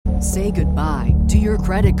Say goodbye to your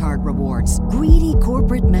credit card rewards. Greedy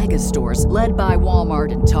corporate mega stores, led by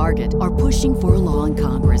Walmart and Target, are pushing for a law in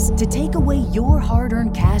Congress to take away your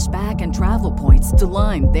hard-earned cash back and travel points to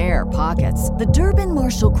line their pockets. The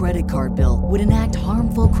Durbin-Marshall credit card bill would enact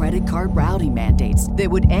harmful credit card routing mandates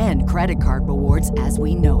that would end credit card rewards as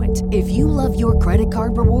we know it. If you love your credit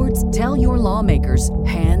card rewards, tell your lawmakers,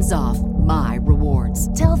 hands off my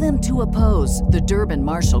rewards. Tell them to oppose the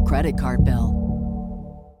Durbin-Marshall credit card bill.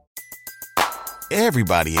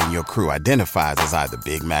 Everybody in your crew identifies as either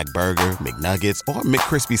Big Mac Burger, McNuggets, or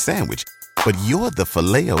McCrispy Sandwich. But you're the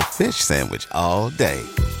Filet-O-Fish Sandwich all day.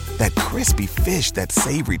 That crispy fish, that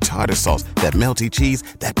savory tartar sauce, that melty cheese,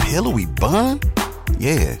 that pillowy bun.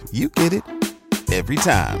 Yeah, you get it. Every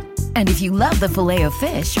time. And if you love the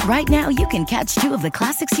Filet-O-Fish, right now you can catch two of the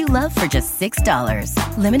classics you love for just $6.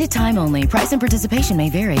 Limited time only. Price and participation may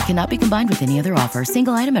vary. Cannot be combined with any other offer.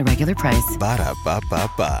 Single item at regular price.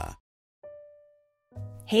 Ba-da-ba-ba-ba.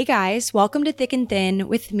 Hey guys, welcome to Thick and Thin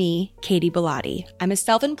with me, Katie Bellotti. I'm a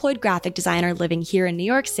self-employed graphic designer living here in New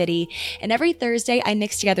York City, and every Thursday I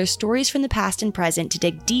mix together stories from the past and present to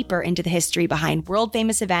dig deeper into the history behind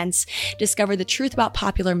world-famous events, discover the truth about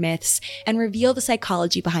popular myths, and reveal the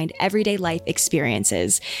psychology behind everyday life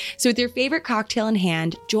experiences. So with your favorite cocktail in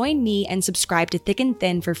hand, join me and subscribe to Thick and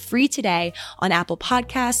Thin for free today on Apple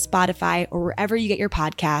Podcasts, Spotify, or wherever you get your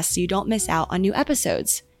podcasts so you don't miss out on new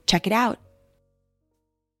episodes. Check it out.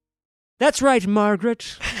 That's right,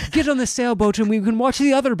 Margaret. Get on the sailboat and we can watch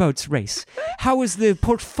the other boats race. How is the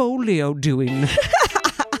portfolio doing?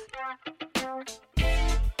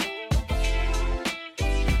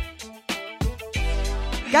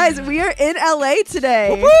 Guys, we are in LA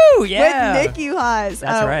today. Woo! Yeah. With Nick Uhas.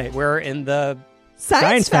 That's right. We're in the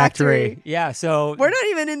Science Factory. Yeah, so we're not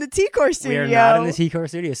even in the T-Core studio. We are not in the T-Core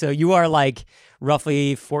studio. So you are like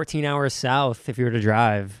roughly 14 hours south if you were to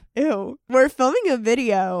drive. Ew. We're filming a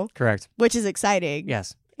video. Correct. Which is exciting.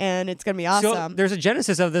 Yes. And it's going to be awesome. So there's a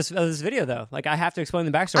genesis of this video, though. Like, I have to explain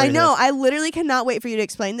the backstory. I know. I literally cannot wait for you to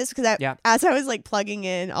explain this because Yeah. as I was like plugging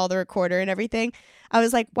in all the recorder and everything, I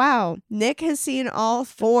was like, wow, Nick has seen all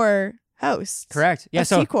 4 hosts. Correct. Yeah. Of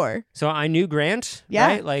So T-Core. So I knew Grant. Yeah.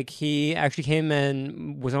 Right? Like, he actually came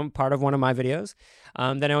and was on part of one of my videos.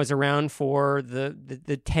 Then I was around for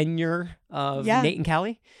the tenure of Nate and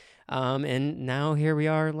Callie. And now here we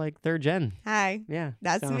are, like 3rd gen. Hi. Yeah.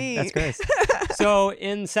 That's so me. That's great. So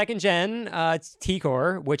in 2nd gen, it's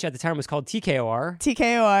T-Core, which at the time was called TKOR.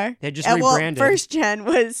 TKOR. They just and rebranded. 1st gen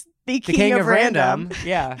was the King of Random.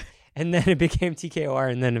 Yeah. And then it became TKOR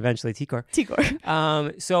and then eventually T-Core.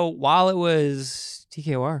 T-Core. So while it was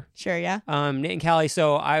TKOR. Sure, yeah. Nate and Callie.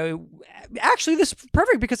 So this is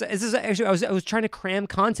perfect because this is actually, I was trying to cram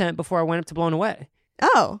content before I went up to Blown Away.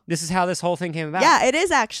 Oh. This is how this whole thing came about. Yeah, it is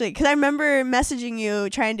actually. Because I remember messaging you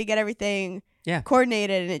trying to get everything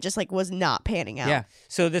coordinated and it just like was not panning out. Yeah.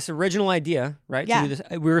 So this original idea, right? Yeah. To do this,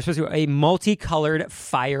 we were supposed to do a multicolored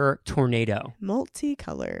fire tornado.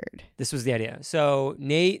 Multicolored. This was the idea. So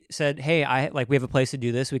Nate said, hey, we have a place to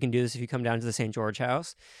do this. We can do this if you come down to the St. George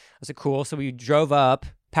house. I said, cool. So we drove up,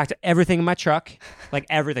 packed everything in my truck, like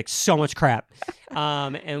everything, so much crap.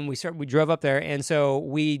 And we drove up there. And so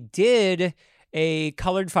we did a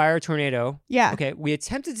colored fire tornado. Yeah. Okay. We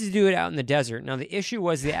attempted to do it out in the desert. Now, the issue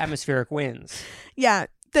was the atmospheric winds. Yeah.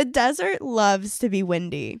 The desert loves to be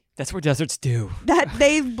windy. That's what deserts do. That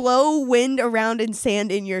they blow wind around and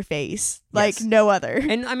sand in your face like no other.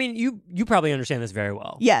 And I mean, you probably understand this very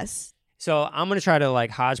well. Yes. So I'm going to try to like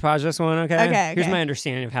hodgepodge this one, okay? Okay. Here's my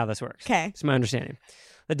understanding of how this works. Okay. It's my understanding.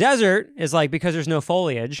 The desert is like, because there's no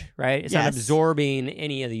foliage, right? It's not absorbing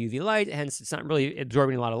any of the UV light, hence it's not really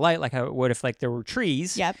absorbing a lot of light like how it would if like there were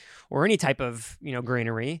trees or any type of,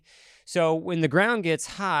 greenery. So when the ground gets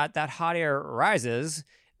hot, that hot air rises,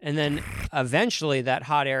 and then eventually that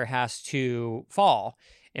hot air has to fall.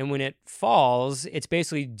 And when it falls, it's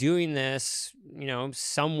basically doing this,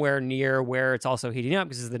 somewhere near where it's also heating up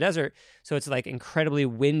because it's the desert. So it's like incredibly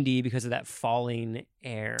windy because of that falling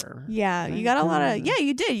air. Yeah, you got a lot of,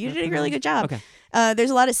 you did. You did a really good job. Okay.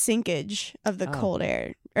 There's a lot of sinkage of the cold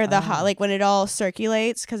air or the hot, like when it all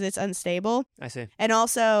circulates because it's unstable. I see. And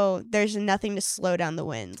also there's nothing to slow down the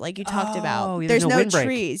wind like you talked about. Yeah, there's no windbreak.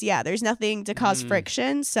 trees. Yeah, there's nothing to cause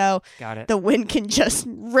friction. So Got it. the wind can just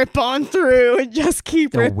rip on through and just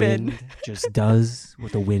keep ripping. The wind just does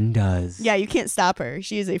what the wind does. Yeah, you can't stop her.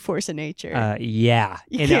 She is a force of nature. Yeah.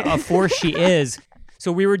 And a force she is.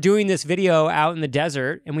 So we were doing this video out in the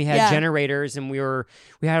desert, and we had generators, and we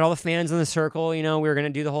had all the fans in the circle. We were going to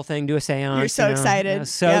do the whole thing, do a seance. You're so excited. I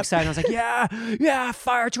was so excited. I was like, yeah,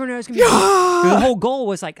 fire tornadoes. The whole goal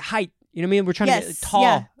was like height. You know what I mean? We're trying to get tall.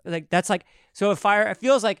 Yeah. Like that's like So a fire, it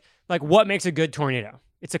feels like what makes a good tornado?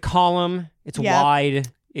 It's a column. It's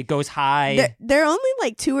wide. It goes high. They're only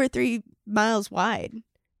like 2 or 3 miles wide.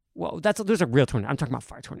 Well, there's a real tornado. I'm talking about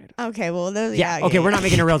fire tornado. Okay, well, okay, we're not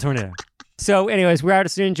making a real tornado. So anyways, we're out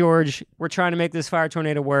at St. George. We're trying to make this fire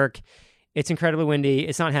tornado work. It's incredibly windy.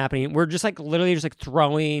 It's not happening. We're just like literally just like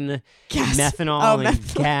throwing methanol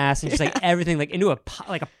and gas and just like everything like into a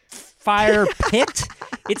fire pit.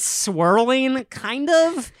 It's swirling, kind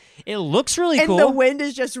of. It looks really cool. And the wind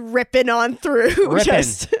is just ripping on through.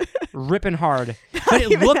 Ripping hard. But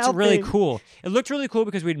it looked really cool. It looked really cool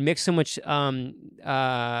because we'd mixed so much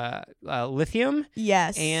lithium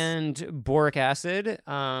and boric acid.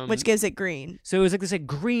 Which gives it green. So it was like this like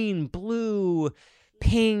green, blue,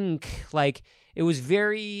 pink, like it was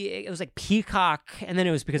like peacock, and then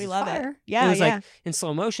it was because we it's love fire. It. Yeah, it was like in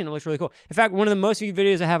slow motion. It looks really cool. In fact, one of the most viewed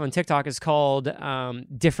videos I have on TikTok is called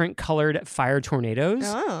 "Different Colored Fire Tornadoes."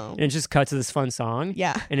 Oh, and it just cuts to this fun song.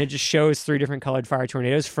 Yeah, and it just shows 3 different colored fire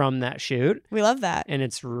tornadoes from that shoot. We love that, and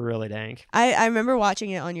it's really dank. I remember watching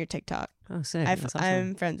it on your TikTok. Oh, sick!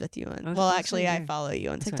 I'm friends with you on. Well, actually, I follow you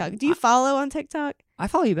on TikTok. Right. Do you follow on TikTok? I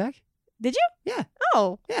follow you back. Did you? Yeah.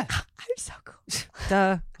 Oh, yeah. I'm so cool.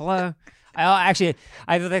 Duh. Hello. I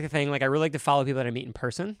have like a thing, like I really like to follow people that I meet in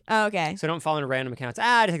person. Oh, okay. So I don't follow into random accounts.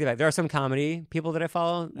 I take it back. There are some comedy people that I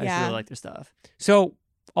follow. I just really like their stuff. So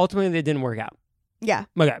ultimately, it didn't work out. Yeah.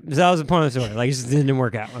 Okay. So that was the point of the story. Like, it just didn't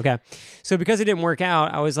work out. Okay. So because it didn't work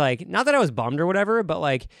out, I was like, not that I was bummed or whatever, but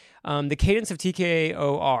like the cadence of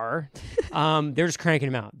TKOR, they're just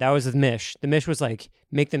cranking them out. That was the Mish. The Mish was like,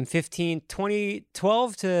 make them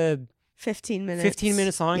 12 to 15 minutes. 15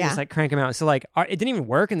 minutes long, just like crank them out. So like it didn't even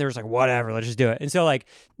work, and they were just like, whatever, let's just do it. And so like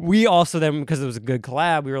we also then, because it was a good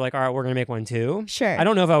collab, we were like, all right, we're gonna make one too. Sure. I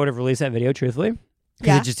don't know if I would have released that video truthfully,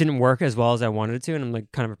 because it just didn't work as well as I wanted it to, and I'm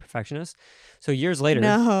like kind of a perfectionist. So years later.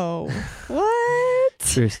 No. What?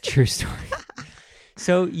 True story.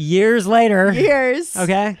 So years later.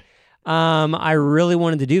 Okay. I really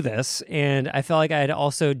wanted to do this, and I felt like I had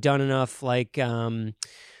also done enough like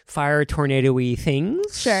fire tornado-y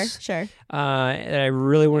things. Sure. That I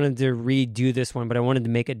really wanted to redo this one, but I wanted to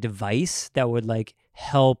make a device that would like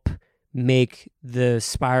help make the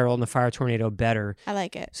spiral and the fire tornado better. I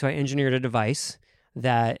like it. So I engineered a device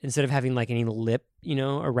that instead of having like any lip,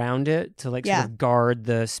 around it to like sort of guard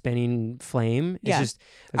the spinning flame, it's just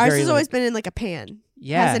ours has always been in like a pan.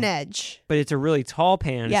 Yeah, has an edge, but it's a really tall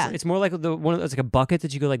pan. Yeah, it's more like it's like a bucket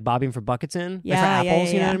that you go like bobbing for buckets in. Yeah, like for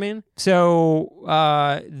apples. You know what I mean?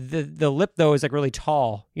 So the lip though is like really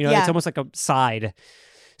tall. It's almost like a side.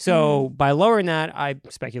 So by lowering that, I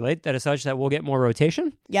speculate that as such that we'll get more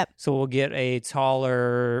rotation. Yep. So we'll get a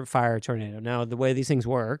taller fire tornado. Now the way these things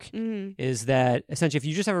work is that essentially if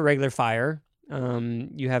you just have a regular fire,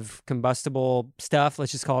 you have combustible stuff.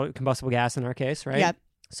 Let's just call it combustible gas in our case, right? Yep.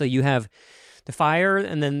 So you have the fire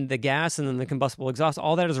and then the gas and then the combustible exhaust,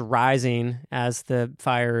 all that is rising as the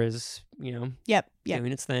fire is, doing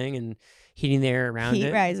its thing and heating the air around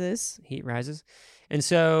it. Heat rises. And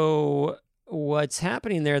so what's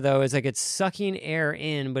happening there though is like it's sucking air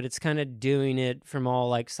in, but it's kind of doing it from all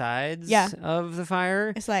like sides of the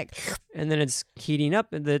fire. It's like, and then it's heating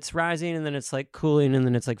up and it's rising and then it's like cooling and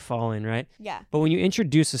then it's like falling, right? Yeah. But when you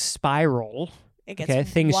introduce a spiral, it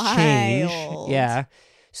gets things wild. change. Yeah.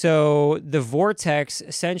 So the vortex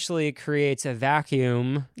essentially creates a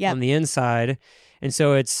vacuum on the inside. And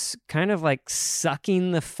so it's kind of like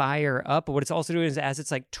sucking the fire up. But what it's also doing is as it's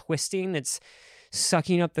like twisting, it's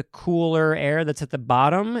sucking up the cooler air that's at the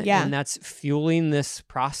bottom. Yeah. And that's fueling this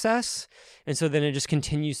process. And so then it just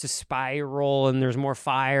continues to spiral and there's more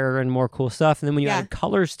fire and more cool stuff. And then when you add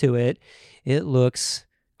colors to it, it looks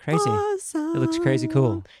crazy. Awesome. It looks crazy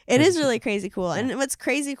cool. It is really crazy cool. And what's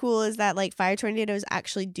crazy cool is that like fire tornadoes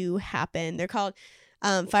actually do happen. They're called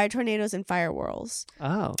fire tornadoes and fire whirls.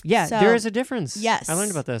 Oh, yeah. So, there is a difference. Yes. I learned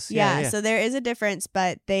about this. Yeah. So there is a difference,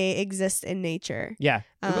 but they exist in nature. Yeah.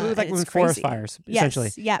 Like when crazy. forest fires, essentially.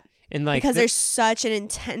 Yes. Yeah. And like because there's such an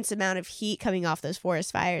intense amount of heat coming off those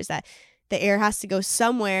forest fires that the air has to go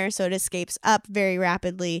somewhere, so it escapes up very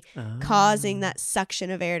rapidly, causing that suction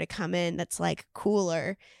of air to come in that's like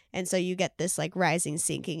cooler. And so you get this like rising,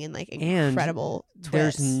 sinking, and like incredible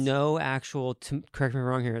twist. There's no actual, correct me if I'm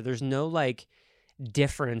wrong here, there's no like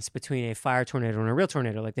difference between a fire tornado and a real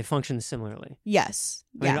tornado. Like they function similarly. Yes.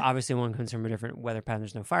 I mean, obviously one comes from a different weather pattern.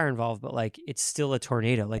 There's no fire involved, but like it's still a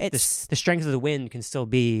tornado. Like the strength of the wind can still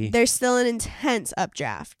be. There's still an intense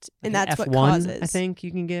updraft, and that's F1, what causes. I think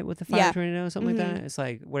you can get with the fire tornado, something like that. It's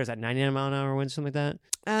like, what is that, 99 mile an hour wind, something like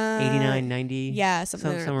that? 89, 90? Yeah,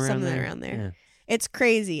 something around there. Yeah. It's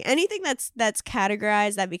crazy. Anything that's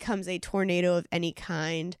categorized that becomes a tornado of any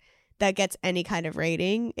kind, that gets any kind of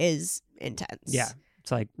rating is intense. Yeah.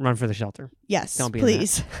 It's like, run for the shelter. Yes, don't be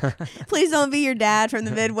please. Please don't be your dad from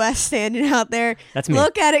the Midwest standing out there. That's me.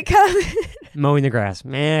 Look at it coming. Mowing the grass.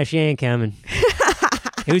 Man, she ain't coming.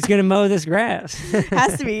 Who's going to mow this grass?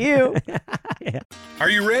 Has to be you. Yeah. Are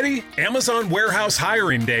you ready? Amazon Warehouse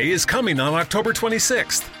Hiring Day is coming on October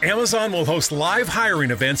 26th. Amazon will host live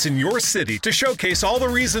hiring events in your city to showcase all the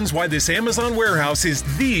reasons why this Amazon warehouse is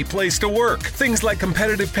the place to work. Things like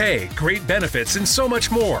competitive pay, great benefits, and so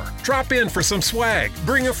much more. Drop in for some swag,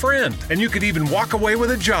 bring a friend, and you could even walk away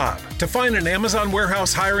with a job. To find an Amazon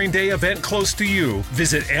Warehouse Hiring Day event close to you,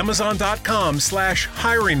 visit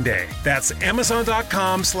amazon.com/hiring day. That's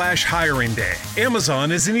amazon.com/hiring day.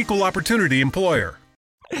 Amazon is an equal opportunity employer.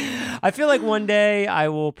 I feel like one day I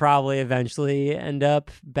will probably eventually end up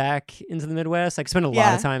back into the Midwest. Like, spend a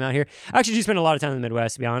lot of time out here. I actually do spend a lot of time in the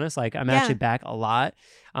Midwest, to be honest. Like, I'm actually back a lot.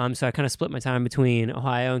 So I kind of split my time between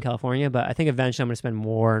Ohio and California, but I think eventually I'm going to spend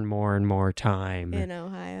more and more and more time in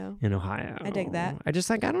Ohio. I dig that. I just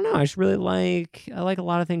like, I don't know. I just really I like a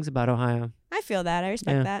lot of things about Ohio. I feel that. I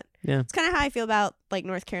respect that. Yeah. It's kind of how I feel about like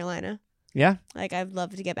North Carolina. Yeah. Like, I'd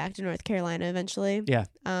love to get back to North Carolina eventually. Yeah.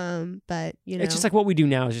 But you know, it's just like what we do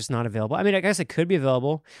now is just not available. I mean, I guess it could be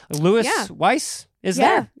available. Lewis Weiss is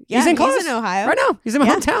there. Yeah. He's in Ohio right now. He's in my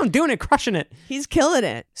hometown doing it, crushing it. He's killing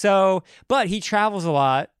it. So, but he travels a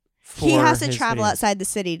lot. He has to travel outside the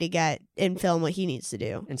city to get and film what he needs to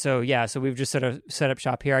do. And so, so we've just set up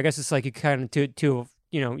shop here. I guess it's like you kind of you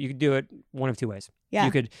could do it one of two ways. Yeah.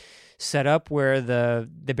 You could set up where the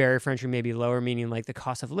barrier for entry may be lower, meaning like the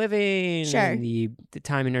cost of living, and the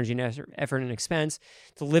time, energy, and effort and expense.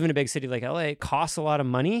 To live in a big city like LA costs a lot of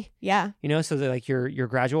money. Yeah. So that like you're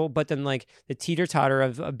gradual, but then like the teeter-totter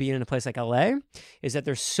of being in a place like LA is that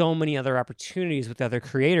there's so many other opportunities with other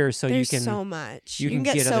creators. So there's you can so much. You can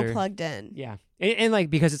get so plugged in. Yeah. And like,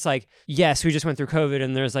 because it's like, yes, we just went through COVID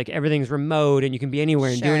and there's like everything's remote and you can be anywhere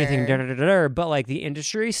and do anything, but like the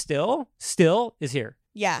industry still is here.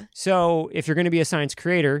 Yeah. So if you're going to be a science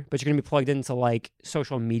creator, but you're going to be plugged into like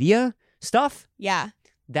social media stuff,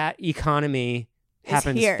 that economy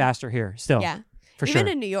happens faster here still. Yeah. For Even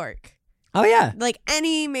sure. in New York. Oh, yeah. Like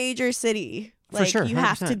any major city, like for sure, you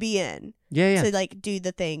have to be in to like do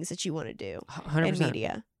the things that you want to do 100%. in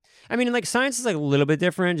media. I mean, like science is like a little bit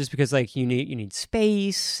different just because like you need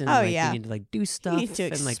space and you need to like do stuff. You need to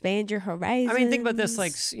and, expand your horizons. I mean, think about this,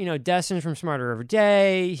 like, Destin from Smarter Every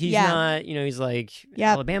Day. He's not, he's like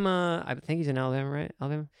Alabama. I think he's in Alabama, right?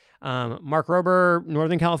 Alabama. Mark Rober,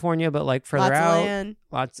 Northern California, but like further out.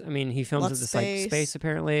 Lots. I mean, he films at this like space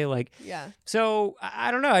apparently. Like, so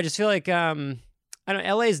I don't know. I just feel like I don't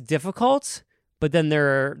know. LA is difficult, but then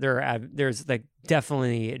there's like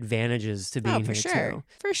definitely advantages to being here too.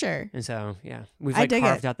 For sure. And so we've like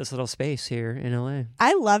carved out this little space here in LA.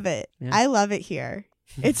 I love it. Yeah. I love it here.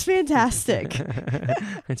 It's fantastic.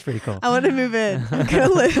 It's pretty cool. I want to move in. I'm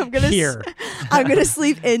gonna here. I'm gonna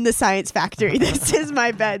sleep in the science factory. This is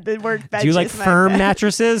my bed. The work bed. Do you like firm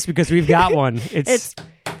mattresses? Because we've got one. It's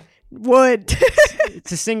wood.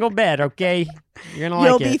 It's a single bed, okay? You're gonna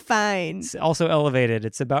like it. You'll be fine. It's also elevated.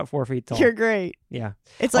 It's about 4 feet tall. You're great. Yeah.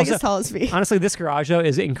 It's like as tall as me. Honestly, this garage though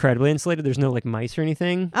is incredibly insulated. There's no like mice or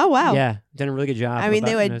anything. Oh wow. Yeah, done a really good job. I mean,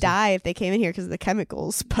 they would die if they came in here because of the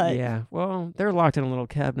chemicals. But yeah, well, they're locked in a little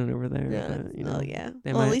cabinet over there. Yeah.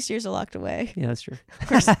 But, Well, at least yours are locked away. Yeah, that's true. Of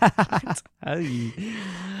course.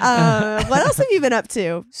 What else have you been up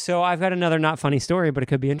to? So I've got another not funny story, but it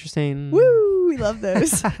could be interesting. Woo! We love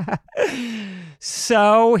those.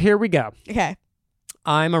 So here we go. Okay.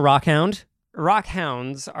 I'm a rock hound. Rock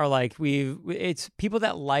hounds are like it's people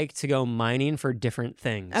that like to go mining for different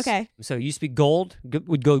things. Okay. So it used to be gold.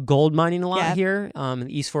 Would go gold mining a lot here. In the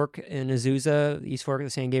East Fork in Azusa, the East Fork of the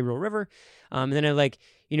San Gabriel River. And then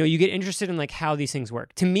you get interested in like how these things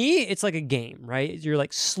work. To me, it's like a game, right? You're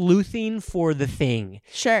like sleuthing for the thing.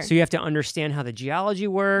 Sure. So you have to understand how the geology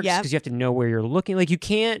works because you have to know where you're looking. Like you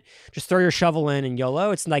can't just throw your shovel in and YOLO.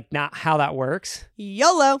 It's like not how that works.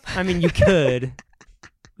 YOLO. I mean, you could.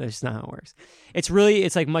 That's not how it works.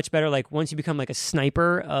 It's like much better. Like once you become like a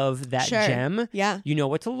sniper of that gem, you know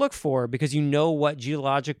what to look for because you know what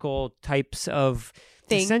geological types of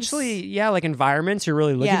things. Essentially, like environments you're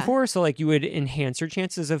really looking for. So like you would enhance your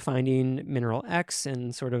chances of finding mineral X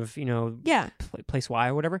and sort of, place Y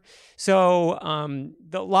or whatever. So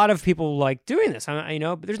a lot of people like doing this,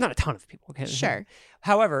 but there's not a ton of people. Okay? Sure.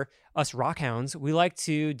 However, us rock hounds, we like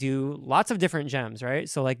to do lots of different gems, right?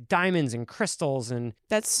 So like diamonds and crystals and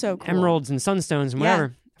that's so cool. Emeralds and sunstones and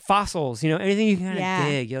whatever. Fossils, anything you can kind of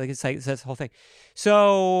dig. It's like that's the whole thing.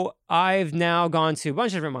 So I've now gone to a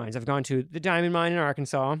bunch of different mines. I've gone to the diamond mine in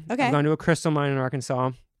Arkansas. Okay. I've gone to a crystal mine in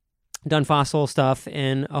Arkansas. Done fossil stuff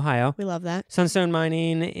in Ohio. We love that. Sunstone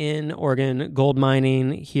mining in Oregon. Gold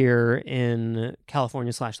mining here in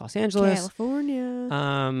California / Los Angeles.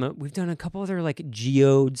 California. We've done a couple other like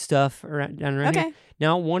geode stuff around here.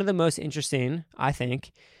 Now, one of the most interesting, I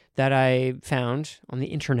think, that I found on the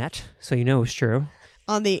internet, so you know it's true.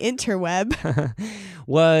 On the interweb.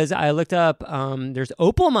 was I looked up, there's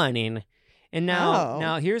opal mining. And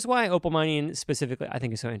now here's why opal mining specifically I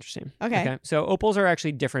think is so interesting. Okay. So opals are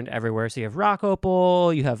actually different everywhere. So you have rock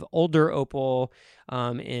opal, you have older opal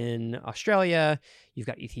in Australia. You've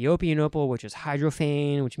got Ethiopian opal, which is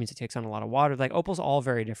hydrophane, which means it takes on a lot of water. Like opal's all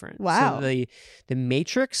very different. Wow. So the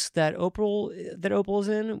matrix that opal is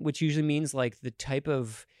in, which usually means like the type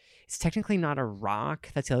of, it's technically not a rock.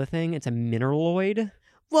 That's the other thing. It's a mineraloid.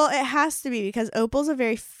 Well, it has to be because opal's a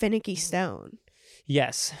very finicky stone.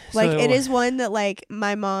 Yes. Like it is one that like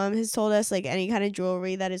my mom has told us like any kind of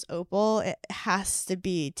jewelry that is opal, it has to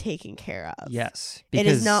be taken care of. Yes. It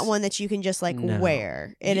is not one that you can just like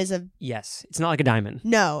wear. It is a... Yes. It's not like a diamond.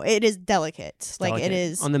 No, it is delicate. It's like delicate. it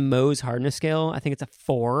is... On the Mohs hardness scale, I think it's a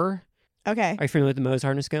 4. Okay. Are you familiar with the Mohs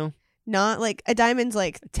hardness scale? Not like... A diamond's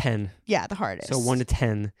like... 10. Yeah, the hardest. So 1 to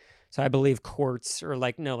 10. So I believe quartz or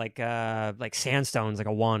like sandstone's like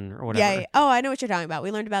a 1 or whatever. Yeah. Oh, I know what you're talking about.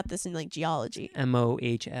 We learned about this in like geology.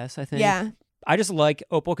 Mohs, I think. Yeah. I just like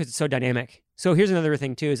opal because it's so dynamic. So here's another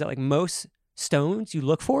thing too, is that like most stones you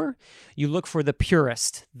look for the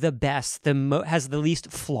purest, the best, has the least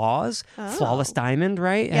flaws. Flawless diamond,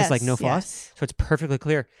 right? It has like no flaws. Yes. So it's perfectly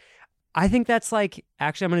clear. I think that's like,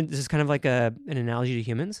 actually this is kind of like an analogy to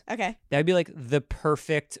humans. Okay. That'd be like the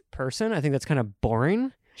perfect person. I think that's kind of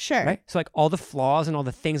boring. Sure. Right? So like all the flaws and all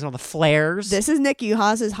the things and all the flares. This is Nick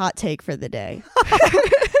Uhas' hot take for the day.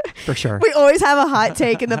 For sure. We always have a hot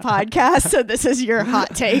take in the podcast, so this is your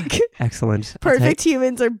hot take. Excellent. Perfect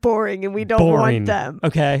humans are boring and we don't want them.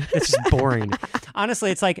 Okay. It's just boring. Honestly,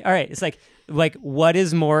 it's like, all right, it's like what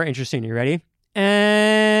is more interesting? You ready?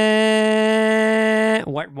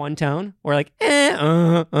 What one tone? Or like It's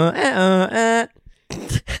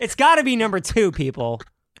got to be number 2, people.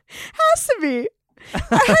 Has to be.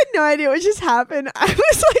 I had no idea what just happened. I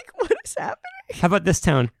was like, what is happening? How about this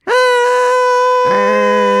tone?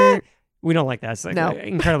 We don't like that. It's like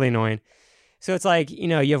incredibly annoying. So it's like, you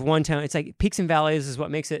have one tone. It's like peaks and valleys is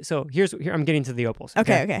what makes it. So here I'm getting to the opals.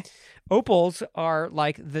 Okay. Opals are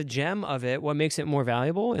like the gem of it. What makes it more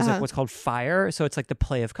valuable is like what's called fire. So it's like the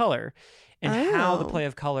play of color. And how the play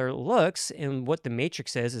of color looks and what the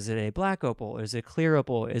matrix is it a black opal? Is it a clear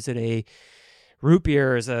opal? Is it a root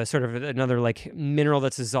beer? Is a sort of another like mineral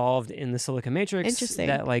that's dissolved in the silica matrix. Interesting.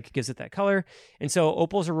 That like gives it that color. And so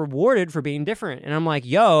opals are rewarded for being different. And I'm like,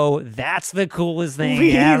 yo, that's the coolest thing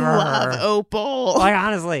ever. We love opal. Like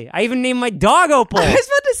honestly, I even named my dog Opal. I was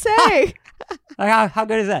about to say. Like how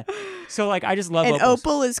good is that? So like I just love and opals.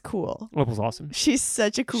 Opal is cool. Opal's awesome. She's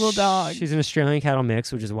such a cool dog. She's an Australian cattle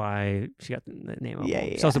mix, which is why she got the name Opal. Yeah.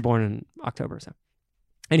 She's also born in October, so.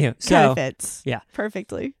 Anyhow, kind of fits. Yeah.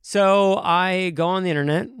 Perfectly. So I go on the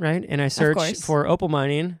internet, right, and I search for opal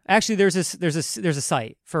mining. Actually, there's a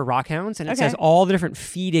site for rockhounds, and it says all the different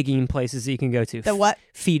fee digging places that you can go to. The what?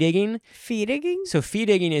 Fee digging. Fee digging? So fee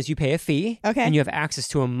digging is you pay a fee, and you have access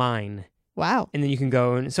to a mine. Wow. And then you can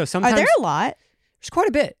go and so sometimes are there a lot? There's quite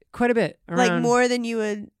a bit. Around, like more than you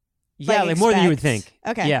would. Yeah, more than you would think.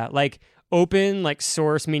 Okay. Yeah, like. Open like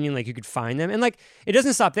source, meaning like you could find them, and like it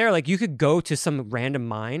doesn't stop there. Like you could go to some random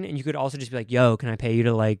mine, and you could also just be like, "Yo, can I pay you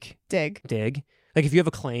to like dig?" Like if you have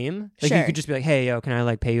a claim, like you could just be like, "Hey, yo, can I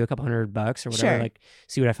like pay you a couple $100 or whatever? Like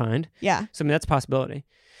see what I find." Yeah. So I mean that's a possibility.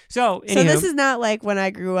 So this is not like when I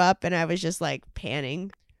grew up and I was just like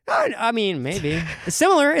panning. I mean, maybe it's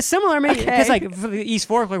similar. Maybe because like for the East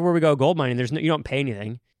Fork, like where we go gold mining, you don't pay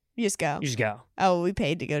anything. You just go. Oh, we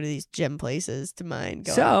paid to go to these gym places to mine.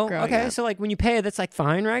 So like when you pay, that's like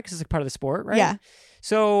fine, right? Because it's like part of the sport, right? Yeah.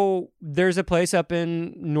 So there's a place up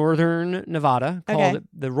in northern Nevada called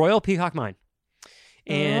the Royal Peacock Mine.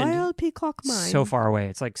 And Royal Peacock Mine. So far away.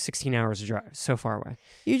 It's like 16 hours to drive. So far away.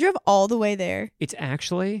 You drove all the way there? It's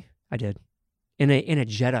actually, I did. In a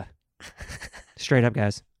Jetta. Straight up,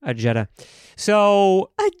 guys. A Jetta. So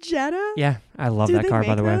a Jetta? Yeah, I love that car,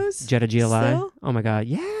 by the way. Jetta GLI. Still? Oh my god,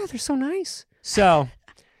 yeah, they're so nice. So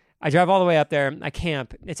I drive all the way up there. I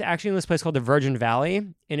camp. It's actually in this place called the Virgin Valley,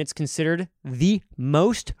 and it's considered the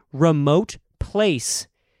most remote place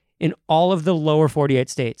in all of the lower 48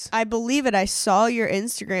 states. I believe it. I saw your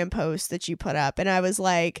Instagram post that you put up, and I was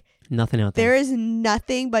like, nothing out there. There is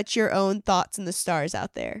nothing but your own thoughts and the stars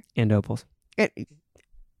out there. And opals.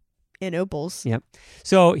 In opals. Yep.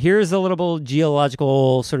 So here's a little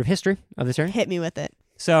geological sort of history of this area. Hit me with it.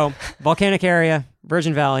 So volcanic area,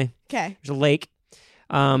 Virgin Valley. Okay. There's a lake.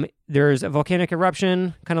 There's a volcanic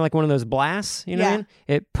eruption, kind of like one of those blasts, you know what I mean?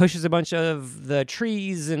 It pushes a bunch of the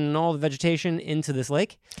trees and all the vegetation into this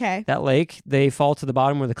lake. Okay. That lake, they fall to the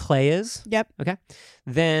bottom where the clay is. Yep. Okay.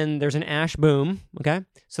 Then there's an ash boom. Okay.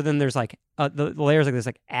 So then there's like, the layers like this,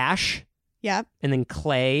 like ash. Yep. And then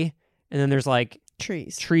clay. And then there's like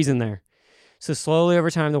trees in there. So slowly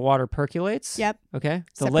over time, the water percolates. Yep. Okay.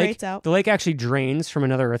 Separates out. The lake actually drains from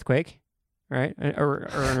another earthquake, right? Or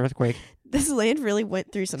an earthquake. This land really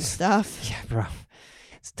went through some stuff. Yeah, bro.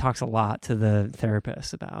 It talks a lot to the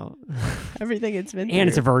therapist about everything it's been through. And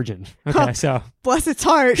it's a virgin. Okay, so. Bless its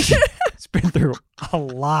heart. It's been through a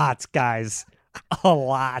lot, guys. A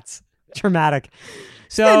lot. Traumatic.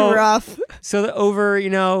 So it's been rough. So over,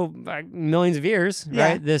 like millions of years,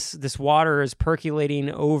 right? This water is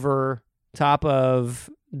percolating over top of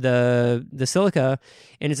the silica,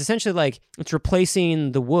 and it's essentially like it's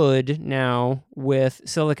replacing the wood now with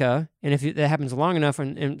silica, and if that happens long enough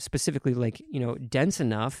and specifically like dense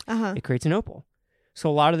enough, it creates an opal. So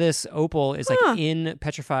a lot of this opal is like in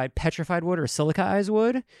petrified wood or silicaized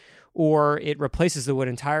wood, or it replaces the wood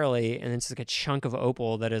entirely, and it's like a chunk of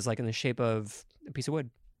opal that is like in the shape of a piece of wood.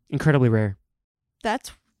 Incredibly rare.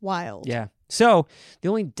 That's wild. Yeah. So the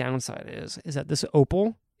only downside is that this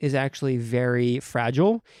opal is actually very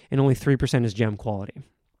fragile, and only 3% is gem quality.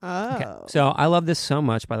 Oh. Okay. So I love this so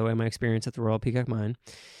much, by the way, my experience at the Royal Peacock Mine,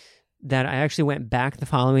 that I actually went back the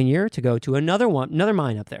following year to go to another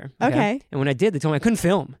mine up there. Okay. And when I did, they told me I couldn't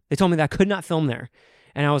film. They told me that I could not film there.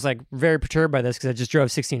 And I was like very perturbed by this because I just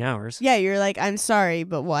drove 16 hours. Yeah, you're like, I'm sorry,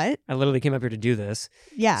 but what? I literally came up here to do this.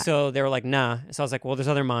 Yeah. So they were like, nah. So I was like, well, there's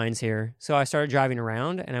other mines here. So I started driving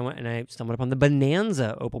around, and I went and I stumbled upon the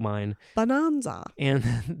Bonanza opal mine. Bonanza. And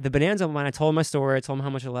the Bonanza opal mine, I told them my story. I told them how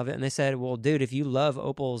much I love it. And they said, well, dude, if you love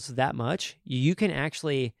opals that much, you can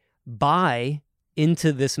actually buy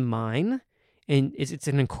into this mine. And it's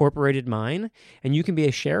an incorporated mine. And you can be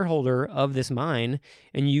a shareholder of this mine.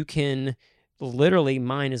 And you can literally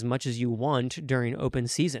mine as much as you want during open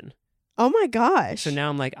season. Oh my gosh. So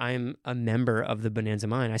now I'm a member of the Bonanza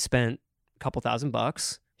mine. I spent a couple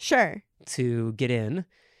 $1,000 sure to get in,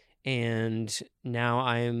 and now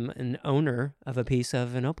I'm an owner of a piece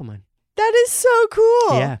of an opal mine. That is so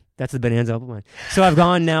cool. Yeah, that's the Bonanza opal mine. So I've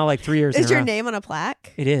gone now like 3 years. Is your name on a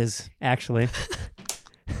plaque? It is, actually.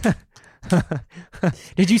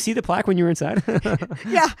 Did you see the plaque when you were inside?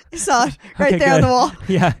 Yeah, I saw it right there on the wall.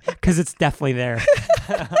 Yeah, because it's definitely there.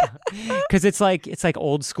 Because it's like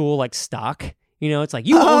old school like stock. It's like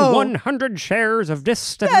you own 100 shares of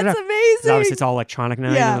this. That's amazing. Obviously, it's all electronic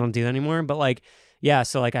now. Yeah. I don't do that anymore. But like, yeah.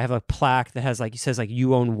 So like, I have a plaque that has like, it says like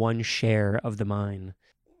you own 1 share of the mine.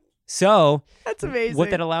 So that's amazing.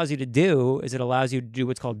 What that allows you to do is it allows you to do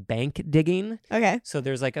what's called bank digging. Okay. So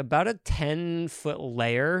there's like about a 10-foot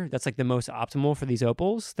layer that's like the most optimal for these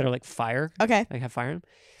opals that are like fire. Okay. Like have fire in them.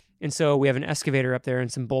 And so we have an excavator up there and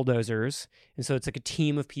some bulldozers. And so it's like a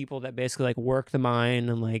team of people that basically like work the mine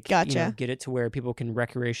and like get it to where people can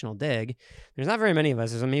recreational dig. There's not very many of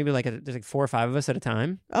us. There's maybe there's like 4 or 5 of us at a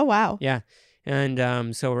time. Oh, wow. Yeah.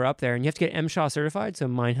 And so we're up there, and you have to get MSHA certified, so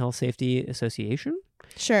Mine Health Safety Association.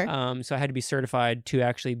 Sure. So I had to be certified to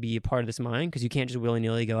actually be a part of this mine because you can't just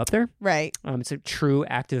willy-nilly go up there. Right. It's a true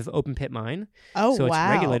active open pit mine. Oh, so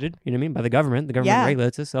wow. It's regulated, you know what I mean, by the government. The government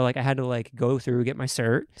regulates it. So like I had to like go through, get my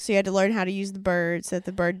cert. So you had to learn how to use the bird so that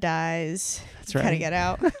the bird dies. That's right. How to get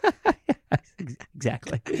out.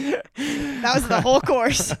 Exactly. That was the whole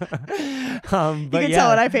course. But you can tell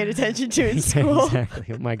what I paid attention to in school.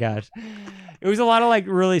 Exactly. Oh my gosh. It was a lot of like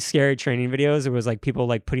really scary training videos. It was like people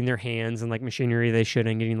like putting their hands in like machinery they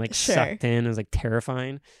shouldn't, getting like sucked in. It was like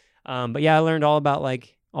terrifying. But yeah, I learned all about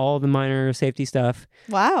like all the miner safety stuff.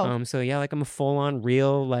 Wow. So yeah, like I'm a full on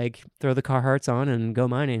real like throw the Carhartts on and go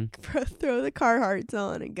mining. Throw the Carhartts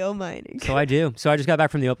on and go mining. So I do. So I just got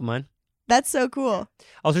back from the open mine. That's so cool.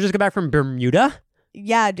 Also just got back from Bermuda.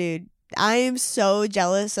 Yeah, dude. I am so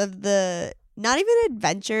jealous of the, not even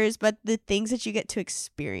adventures, but the things that you get to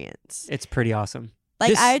experience. It's pretty awesome.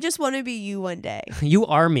 Like, I just want to be you one day. You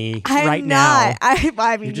are me right now. I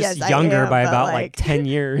mean, you're just yes, younger I am, by about like 10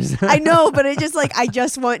 years. I know, but it's just like, I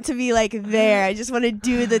just want to be like there. I just want to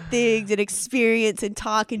do the things and experience and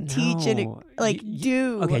talk and teach and like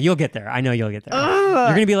do. Okay, you'll get there. I know you'll get there. You're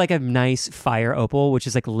going to be like a nice fire opal, which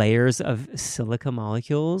is like layers of silica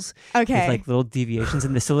molecules. Okay. With like little deviations.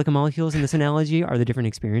 And the silica molecules in this analogy are the different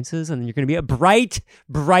experiences. And you're going to be a bright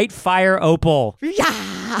fire opal.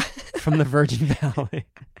 Yeah. From the Virgin Valley.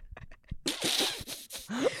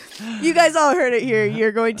 You guys all heard it here.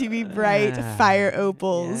 You're going to be bright fire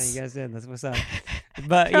opals. Yeah, you guys did. That's what's up.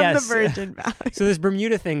 But From yes. the Virgin Valley. So this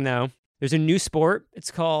Bermuda thing, though, there's a new sport.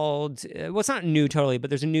 It's called, well, it's not new totally,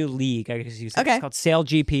 but there's a new league, I guess you say. Okay. It's called Sail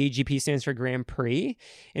GP. GP stands for Grand Prix.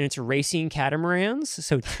 And it's racing catamarans,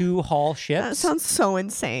 so 2 hull ships. That sounds so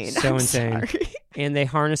insane. So I'm insane. Sorry. And they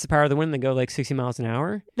harness the power of the wind. They go like 60 miles an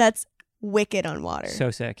hour. That's wicked on water.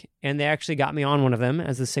 So sick. And they actually got me on one of them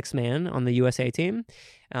as the 6th man on the USA team.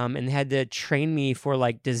 And they had to train me for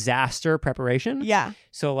like disaster preparation. Yeah.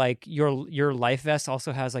 So like your life vest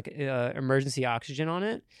also has like emergency oxygen on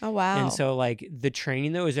it. Oh, wow. And so like the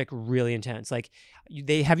training though is like really intense. Like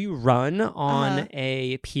they have you run on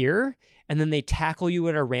a pier and then they tackle you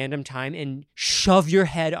at a random time and shove your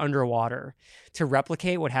head underwater to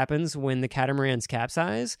replicate what happens when the catamarans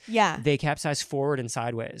capsize. Yeah. They capsize forward and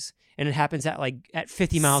sideways. And it happens at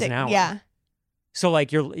 50 miles an hour. Yeah. So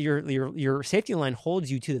like your safety line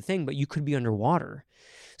holds you to the thing, but you could be underwater.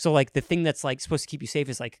 So like the thing that's like supposed to keep you safe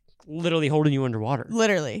is like literally holding you underwater.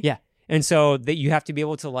 Literally. Yeah. And so that you have to be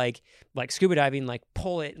able to like scuba diving, like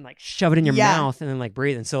pull it and like shove it in your mouth and then like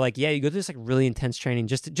breathe. And so like, yeah, you go through this like really intense training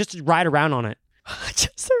just to ride around on it.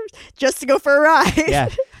 just to go for a ride. Yeah.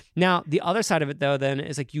 Now, the other side of it though, then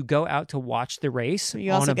is like you go out to watch the race.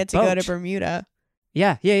 You also get to go to Bermuda.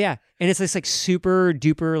 Yeah. And it's this like super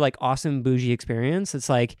duper like awesome bougie experience. It's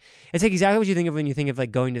like exactly what you think of when you think of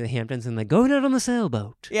like going to the Hamptons and like going out on the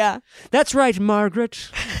sailboat. Yeah. That's right, Margaret.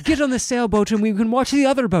 Get on the sailboat and we can watch the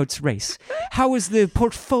other boats race. How is the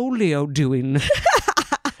portfolio doing?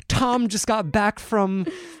 Tom just got back from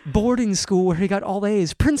boarding school where he got all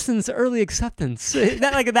A's. Princeton's early acceptance.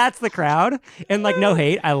 That's the crowd. And like no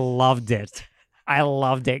hate, I loved it.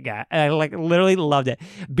 Guy. I like literally loved it.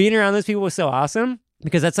 Being around those people was so awesome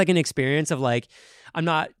because that's like an experience of like, I'm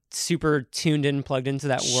not super tuned in, plugged into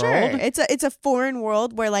that world. It's a foreign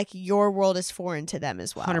world where like your world is foreign to them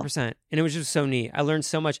as well. 100%. And it was just so neat. I learned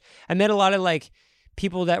so much. I met a lot of like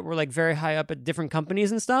people that were like very high up at different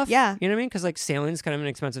companies and stuff. Yeah. You know what I mean? Because like sailing is kind of an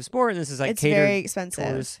expensive sport and this is like it's catered very expensive.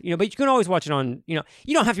 towards, but you can always watch it on, you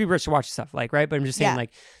don't have to be rich to watch stuff like, right? But I'm just saying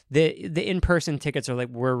like the in-person tickets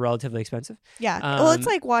were relatively expensive. Yeah. Well, it's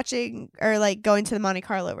like watching or like going to the Monte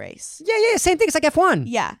Carlo race. Yeah. Same thing. It's like F1.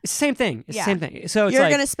 Yeah. It's the same thing. It's the same thing. So it's you're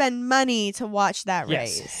like, going to spend money to watch that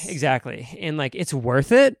race. Yes, exactly. And like, it's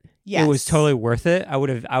worth it. Yes. It was totally worth it. I would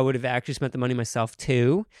have actually spent the money myself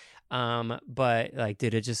too. But like,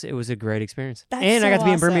 it was a great experience. And I got to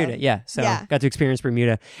be in Bermuda. Yeah. So got to experience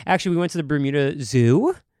Bermuda. Actually, we went to the Bermuda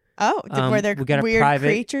Zoo. Oh, were there we got weird a private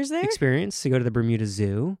creatures there? Experience to go to the Bermuda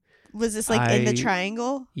Zoo. Was this like in the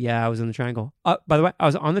triangle? Yeah, I was in the triangle. By the way, I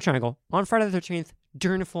was on the triangle on Friday the 13th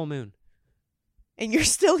during a full moon. And you're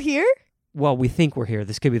still here? Well, we think we're here.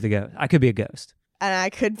 This could be the ghost. I could be a ghost. And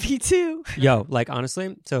I could be too. Yo, like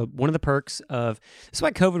honestly, so one of the perks of this is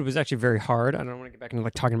why COVID was actually very hard. I don't want to get back into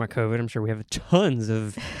like talking about COVID. I'm sure we have tons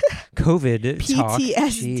of COVID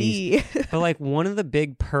PTSD. talk. But like one of the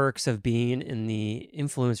big perks of being in the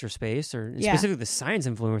influencer space, or specifically the science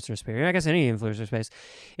influencer space, I guess any influencer space,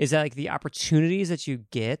 is that like the opportunities that you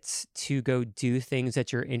get to go do things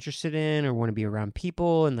that you're interested in or want to be around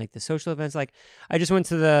people and like the social events. Like I just went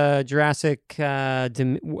to the Jurassic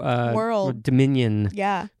World Dominion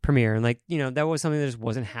premiere, and like that was something that just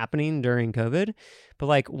wasn't happening during COVID. But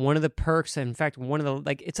like one of the perks, in fact, one of the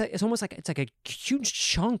like it's almost like it's like a huge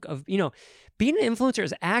chunk of being an influencer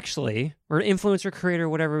is actually, or an influencer creator,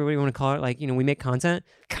 whatever we want to call it, like we make content,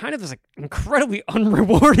 kind of this like incredibly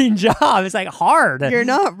unrewarding job. It's like hard. You're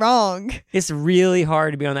not wrong. It's really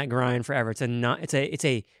hard to be on that grind forever. It's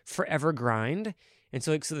a forever grind. And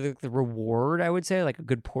so, the reward, I would say, like a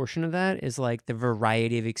good portion of that is like the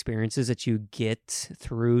variety of experiences that you get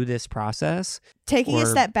through this process. Taking a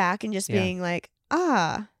step back and just being like,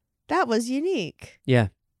 that was unique. Yeah.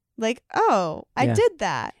 Like, I did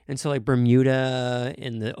that. And so like Bermuda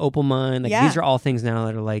and the Opal Mine, like these are all things now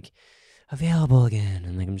that are like available again.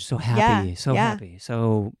 And like, I'm just so happy, happy,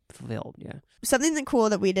 so fulfilled. Yeah. Something cool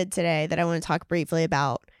that we did today that I want to talk briefly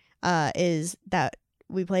about is that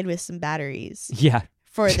we played with some batteries. Yeah.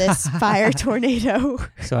 For this fire tornado.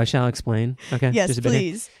 So I shall explain. Okay. Yes,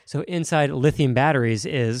 please. So inside lithium batteries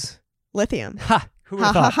is lithium. Ha! Who would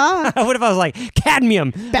have thought? What if I was like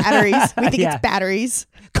cadmium? Batteries. We think it's batteries.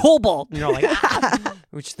 Cobalt. And you're like,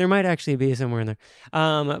 which there might actually be somewhere in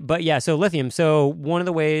there. But yeah, so lithium. So one of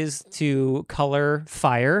the ways to color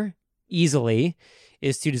fire easily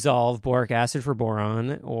is to dissolve boric acid for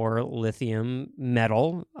boron or lithium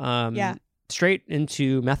metal. Straight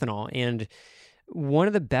into methanol. And one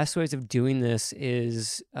of the best ways of doing this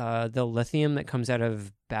is the lithium that comes out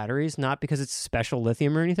of batteries, not because it's special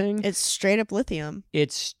lithium or anything. It's straight up lithium.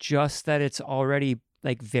 It's just that it's already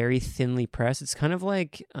like very thinly pressed. It's kind of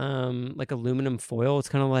like aluminum foil. It's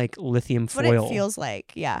kind of like lithium foil. What it feels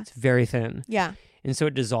like, yeah. It's very thin. Yeah. And so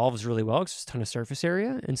it dissolves really well because there's a ton of surface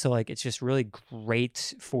area. And so like it's just really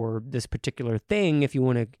great for this particular thing if you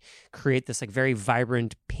want to create this like very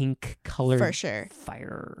vibrant pink colored For sure.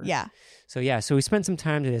 fire. Yeah. So we spent some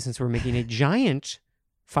time to this since we're making a giant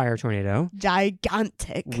fire tornado.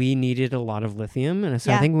 Gigantic. We needed a lot of lithium. And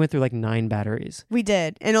so Yeah. I think we went through like 9 batteries. We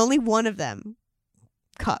did. And only one of them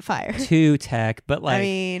caught fire. 2 tech, but like... I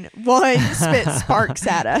mean, one spit sparks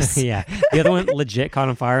at us. Yeah. The other one legit caught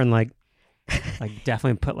on fire and like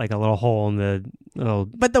definitely put like a little hole in the little...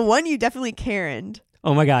 But the one you definitely Karen'd.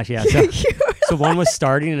 Oh my gosh, yeah. So one was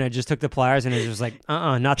starting and I just took the pliers and it was just like,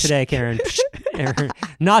 not today, Karen.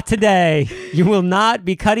 Not today. You will not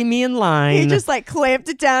be cutting me in line. He just like clamped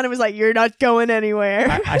it down and was like, you're not going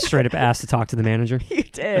anywhere. I straight up asked to talk to the manager. You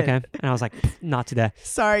did. Okay. And I was like, not today.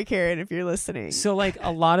 Sorry, Karen, if you're listening. So like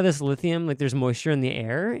a lot of this lithium, like there's moisture in the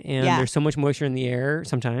air and there's so much moisture in the air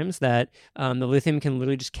sometimes that the lithium can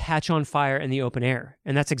literally just catch on fire in the open air.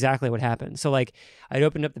 And that's exactly what happened. So like I'd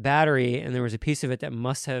opened up the battery and there was a piece of it that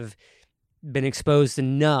must have been exposed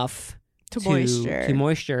enough to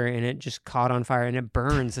moisture, and it just caught on fire and it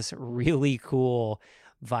burns this really cool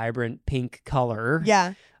vibrant pink color.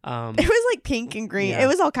 Yeah. It was like pink and green. Yeah. It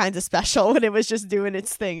was all kinds of special when it was just doing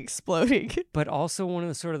its thing, exploding. But also one of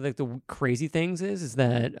the sort of like the crazy things is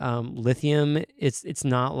that lithium, it's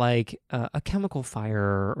not like a chemical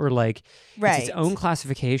fire or like it's its own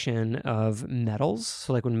classification of metals.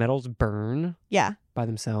 So like when metals burn by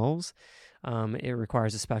themselves, it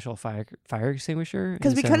requires a special fire extinguisher.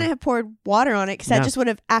 Because we couldn't have poured water on it because that just would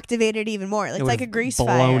have activated even more. It's like a grease fire.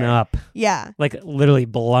 Blown up. Yeah. Like literally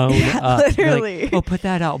blown up. Literally. Like, put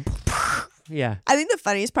that out. Yeah. I think the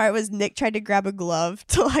funniest part was Nick tried to grab a glove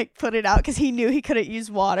to like put it out because he knew he couldn't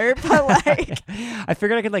use water. But like, I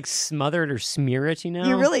figured I could like smother it or smear it, you know?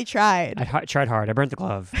 You really tried. I tried hard. I burnt the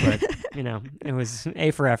glove, but you know, it was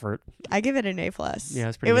A for effort. I give it an A+.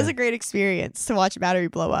 Yeah, it was a great experience to watch a battery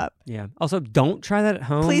blow up. Yeah. Also, don't try that at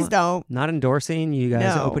home. Please don't. Not endorsing you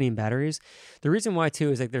guys opening batteries. The reason why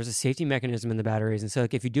too is like there's a safety mechanism in the batteries, and so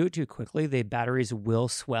like if you do it too quickly, the batteries will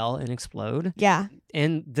swell and explode. Yeah.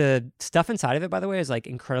 And the stuff inside of it, by the way, is like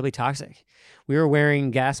incredibly toxic. We were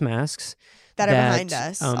wearing gas masks that are behind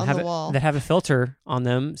us on the wall that have a filter on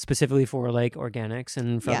them specifically for like organics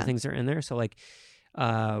and for other things that are in there. So like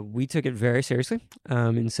we took it very seriously.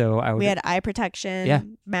 And so we had eye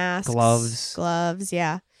protection, masks, gloves.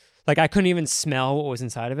 Yeah. Like I couldn't even smell what was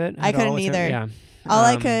inside of it. I couldn't either. Yeah. All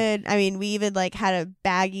I could, I mean, we even like had a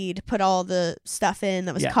baggie to put all the stuff in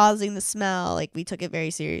that was causing the smell. Like we took it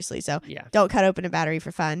very seriously. So don't cut open a battery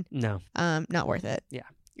for fun. No. Not worth it. Yeah.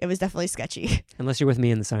 It was definitely sketchy. Unless you're with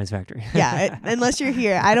me in the science factory. Unless you're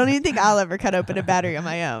here. I don't even think I'll ever cut open a battery on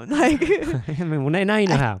my own. Like, I mean, well, now you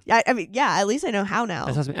know how. I mean, at least I know how now.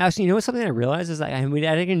 That's awesome. Actually, you know what? Something I realized is like I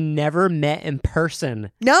never met in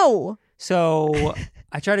person. No. So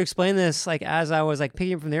I tried to explain this like as I was like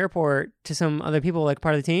picking up from the airport to some other people like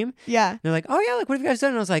part of the team. Yeah. And they're like, "Oh yeah, like what have you guys done?"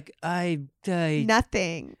 And I was like, "I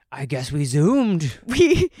nothing. I guess we Zoomed.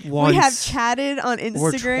 We have chatted on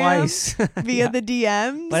Instagram or twice via the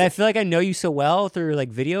DMs. But I feel like I know you so well through like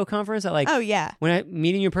video conference that like when I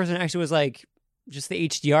meeting you in person actually was like just the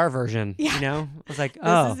HDR version. You know, I was like,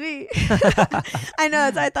 oh, this is me. I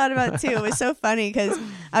know. I thought about it too. It was so funny because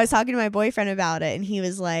I was talking to my boyfriend about it, and he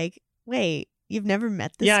was like, "Wait, you've never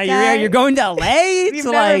met this guy? You're going to LA? You've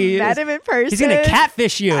never met him in person? He's going to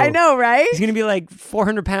catfish you. I know, right? He's going to be like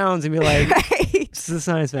 400 pounds and be like, this is the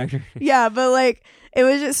science factory. Yeah, but like, it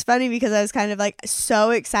was just funny because I was kind of like so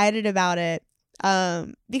excited about it.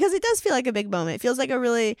 Because it does feel like a big moment. It feels like a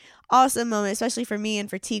really awesome moment, especially for me and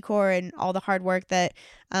for T-Core and all the hard work that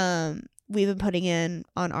we've been putting in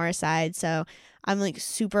on our side. So I'm like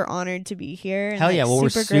super honored to be here. And, Hell yeah. Well, we're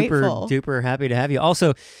super grateful. duper happy to have you.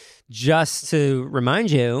 Also, just to remind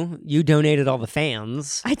you, you donated all the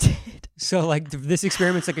fans. I did. So like this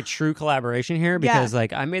experiment's like a true collaboration here because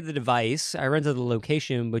like I made the device, I rented the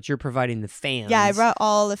location, but you're providing the fans. Yeah, I brought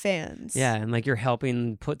all the fans. Yeah, and like you're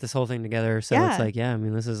helping put this whole thing together. So it's like, I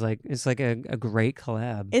mean, this is like, it's like a great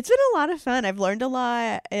collab. It's been a lot of fun. I've learned a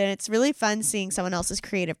lot, and it's really fun seeing someone else's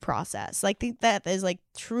creative process. Like, I think that is like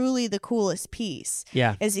truly the coolest piece.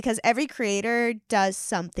 Yeah. Is because every creator does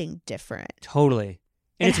something different. Totally.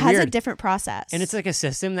 And it has a different process. And it's like a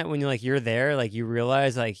system that when you're there, like you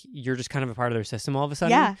realize like you're just kind of a part of their system all of a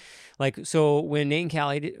sudden. Yeah. Like, so when Nate and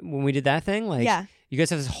Callie, when we did that thing, like you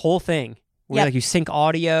guys have this whole thing where like you sync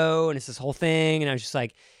audio and it's this whole thing. And I was just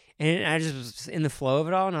like, And I just was in the flow of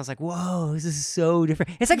it all, and I was like, whoa, this is so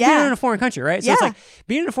different. It's like being in a foreign country, right? So it's like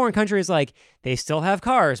being in a foreign country is like they still have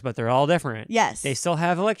cars, but they're all different. Yes. They still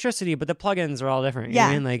have electricity, but the plugins are all different. You know what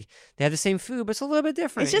I mean? Like they have the same food, but it's a little bit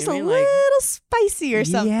different. It's just a little spicy or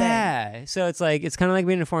something. Yeah. So it's like, it's kind of like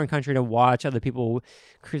being in a foreign country to watch other people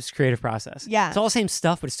creative process. Yeah. It's all the same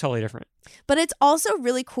stuff, but it's totally different. But it's also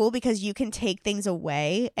really cool because you can take things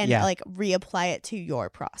away and like reapply it to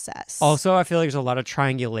your process. Also, I feel like there's a lot of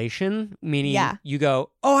triangulation, meaning you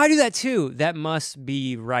go, oh, I do that too. That must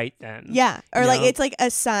be right then. Yeah. Or like, it's like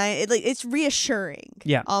a sign. It's reassuring.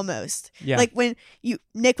 Yeah. Almost. Yeah. Like when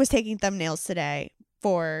Nick was taking thumbnails today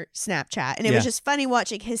for Snapchat, and it was just funny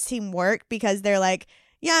watching his team work because they're like,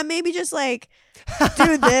 yeah, maybe just like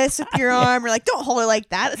do this with your arm, or like don't hold it like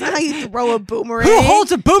that. That's not how you throw a boomerang. Who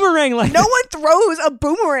holds a boomerang like No one throws a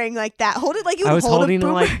boomerang like that. Hold it like you would hold a boomerang. I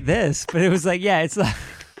was holding it like this, but it was like, it's like.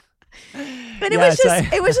 But it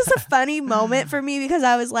was just a funny moment for me because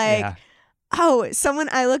I was like, oh, someone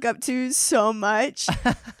I look up to so much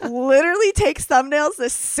literally takes thumbnails the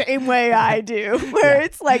same way I do, where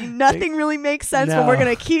it's like nothing really makes sense, but we're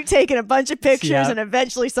going to keep taking a bunch of pictures and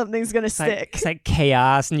eventually something's going to stick. It's like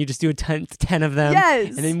chaos, and you just do 10 of them. Yes.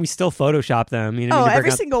 And then we still Photoshop them. You know,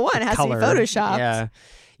 every single one has color. to be Photoshopped. Yeah.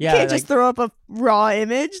 You can't just throw up a raw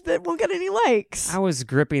image that won't get any likes. I was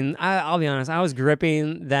gripping. I'll be honest. I was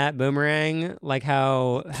gripping that boomerang like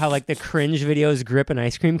how like the cringe videos grip an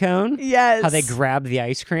ice cream cone. Yes. How they grab the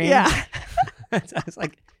ice cream. Yeah. I was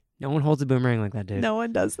like, no one holds a boomerang like that, dude. No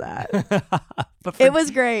one does that. It was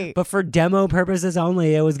great. But for demo purposes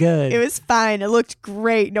only, it was good. It was fine. It looked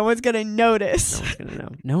great. No one's gonna notice. No one's gonna know.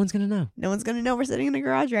 No one's gonna know. No one's gonna know we're sitting in a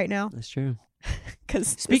garage right now. That's true. Because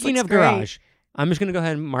speaking of garage. I'm just going to go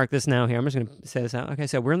ahead and mark this now here. I'm just going to say this out. Okay,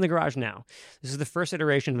 so we're in the garage now. This is the first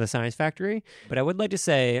iteration of the Science Factory, but I would like to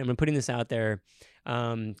say, I'm putting this out there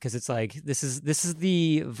because it's like, this is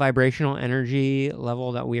the vibrational energy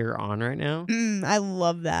level that we are on right now. I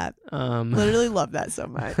love that. Literally love that so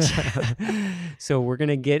much. So we're going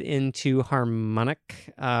to get into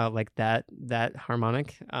harmonic, like that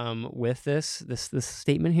harmonic with this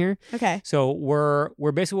statement here. Okay. So we're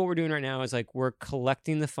basically, what we're doing right now is like we're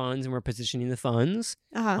collecting the funds and we're positioning the funds.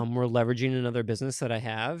 We're leveraging another business that I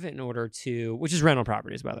have in order to, which is rental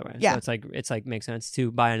properties, by the way. Yeah. So it's like makes sense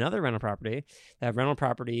to buy another rental property. That rental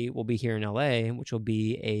property will be here in LA, which will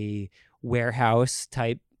be a warehouse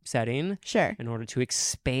type setting. Sure. In order to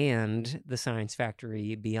expand the Science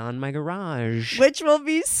Factory beyond my garage. Which will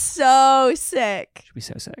be so sick. Should be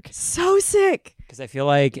so sick. So sick. Because I feel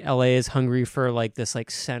like LA is hungry for like this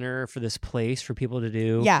like center for this place for people to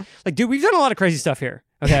do. Yeah. Like, dude, we've done a lot of crazy stuff here.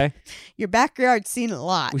 Okay. Your backyard's seen a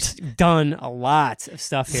lot. We've done a lot of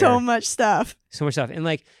stuff here. So much stuff. And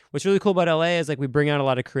like, what's really cool about LA is like we bring out a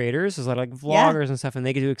lot of creators. There's a lot of like vloggers and stuff, and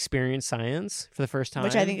they get to experience science for the first time.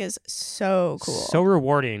 Which I think is so cool. So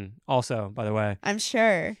rewarding also, by the way. I'm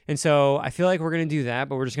sure. And so I feel like we're going to do that,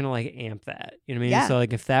 but we're just going to like amp that. You know what I mean? Yeah. So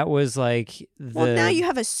like if that was like Well, now you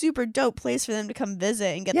have a super dope place for them to come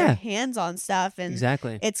visit and get their hands on stuff. And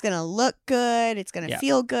exactly. It's going to look good. It's going to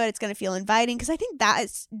feel good. It's going to feel inviting. Because I think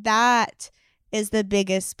that is the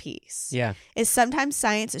biggest piece. Yeah. Is sometimes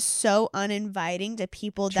science is so uninviting to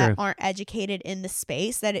people that aren't educated in the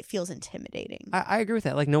space that it feels intimidating. I agree with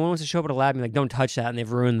that. Like no one wants to show up at a lab and be like, don't touch that, and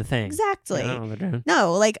they've ruined the thing. Exactly. I don't know what they're doing.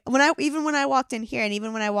 No, like when I walked in here, and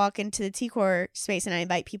even when I walk into the T-Core space and I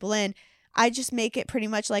invite people in, I just make it pretty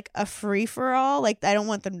much like a free-for-all. Like, I don't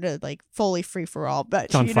want them to like fully free-for-all, but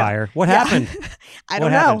it's on fire. What happened? I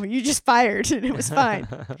don't know. You just fired and it was fine.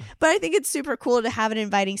 But I think it's super cool to have an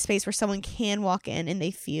inviting space where someone can walk in and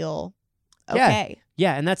they feel okay.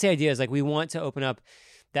 Yeah, and that's the idea is like we want to open up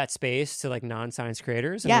that space to like non-science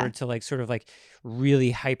creators in order to like sort of like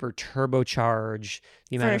really hyper turbocharge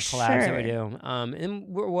the amount of collabs that we do. And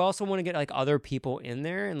we also want to get like other people in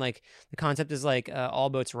there, and like the concept is like all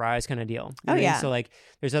boats rise kind of deal. So like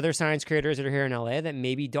there's other science creators that are here in LA that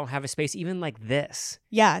maybe don't have a space even like this.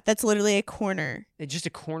 Yeah, that's literally a corner. It's just a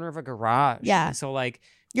corner of a garage. Yeah. And so like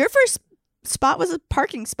your first spot was a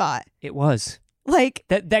parking spot. It was. Like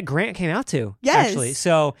that grant came out to actually.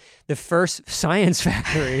 So the first Science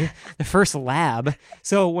Factory, the first lab.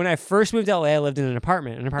 So when I first moved to LA, I lived in an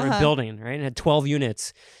apartment building, right? And it had 12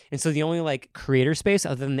 units. And so the only like creator space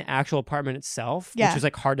other than the actual apartment itself, which was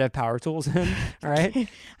like hard to have power tools in, all right?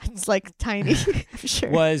 It's like tiny, I'm sure.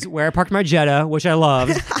 Was where I parked my Jetta, which I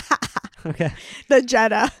loved. Okay. The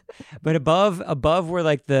Jetta. But above where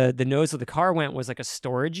like the nose of the car went was like a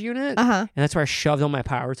storage unit. And that's where I shoved all my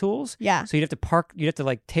power tools. Yeah. So you'd have to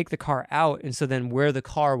like take the car out. And so then where the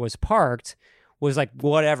car was parked was like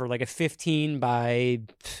whatever, like a 15 by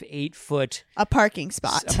 8 foot a parking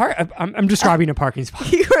spot. I'm describing a parking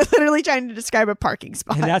spot. You were literally trying to describe a parking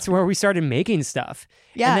spot. And that's where we started making stuff.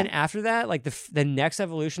 Yeah. And then after that, like the next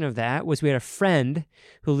evolution of that was we had a friend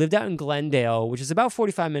who lived out in Glendale, which is about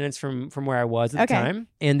 45 minutes from where I was at the time.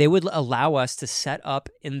 And they would allow us to set up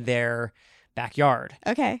in their backyard.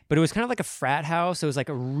 Okay. But it was kind of like a frat house. It was like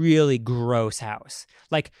a really gross house.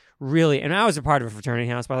 Like really, and I was a part of a fraternity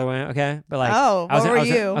house, by the way. Okay. But like, what were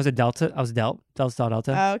you? I was a Delta. I was a Delta.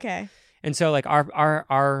 Oh, okay. And so like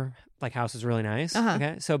our like house was really nice.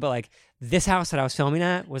 Okay. So, but like this house that I was filming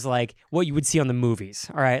at was like what you would see on the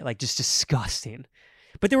movies. All right. Like just disgusting.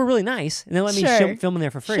 But they were really nice, and they let me film in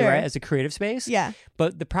there for free, right, as a creative space. Yeah.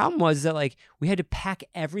 But the problem was that like we had to pack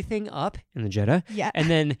everything up in the Jetta, and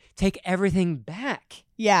then take everything back,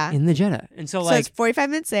 in the Jetta, and so like it's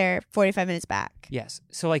 45 minutes there, 45 minutes back. Yes.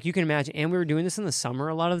 So like you can imagine, and we were doing this in the summer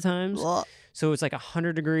a lot of the times. Ugh. So it's like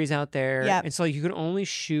 100 degrees out there, and so like, you could only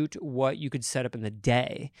shoot what you could set up in the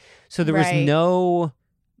day. So there was no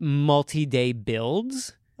multi-day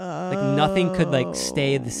builds. Like nothing could like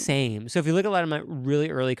stay the same. So if you look at a lot of my really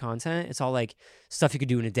early content, it's all like stuff you could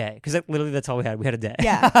do in a day. Because literally that's all we had. We had a day.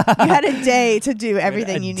 Yeah. You had a day to do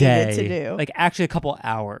everything you needed to do. Like actually a couple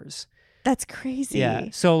hours. That's crazy. Yeah.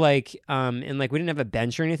 So like, and like we didn't have a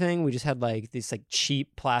bench or anything. We just had like these like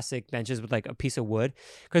cheap plastic benches with like a piece of wood.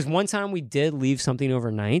 Because one time we did leave something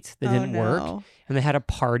overnight that didn't work. And they had a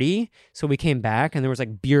party. So we came back and there was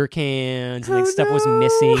like beer cans and like stuff was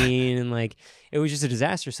missing. And like, it was just a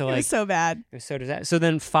disaster. So like, it was so bad. It was so disaster. So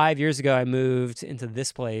then 5 years ago, I moved into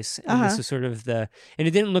this place. And this was sort of and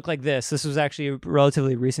it didn't look like this. This was actually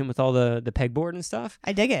relatively recent with all the pegboard and stuff.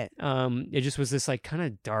 I dig it. It just was this like kind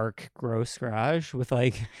of dark, gross garage with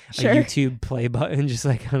like a YouTube play button just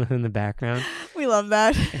like kind of in the background. We love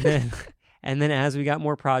that. And then as we got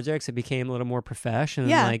more projects, it became a little more professional.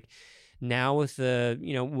 Yeah. Like now with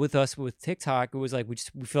with us with TikTok, it was like we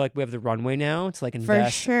feel like we have the runway now to like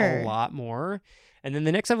invest a lot more. And then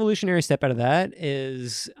the next evolutionary step out of that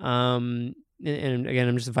is and again,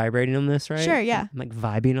 I'm just vibrating on this, right? Sure, yeah. I'm like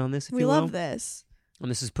vibing on this, if we you will. love this. And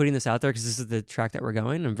this is putting this out there because this is the track that we're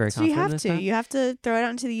going. I'm very confident in this. You have to throw it out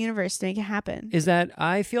into the universe to make it happen. Is that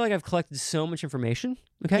I feel like I've collected so much information,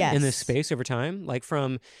 in this space over time, like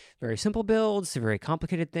from very simple builds to very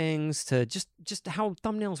complicated things to just how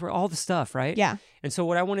thumbnails were, all the stuff, right? Yeah. And so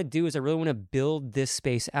what I want to do is I really want to build this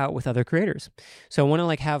space out with other creators. So I want to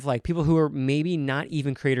like have like people who are maybe not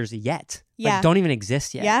even creators yet. Yeah. Like don't even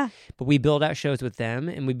exist yet. Yeah. But we build out shows with them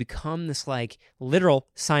and we become this like literal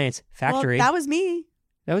science factory. Well, that was me.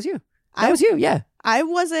 That was you. That was you, yeah. I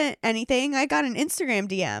wasn't anything. I got an Instagram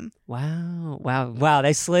DM. Wow.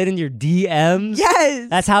 They slid into your DMs? Yes.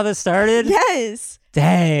 That's how this started? Yes.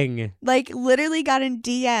 Dang. Like literally got in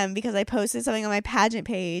DM because I posted something on my pageant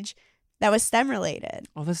page that was STEM related.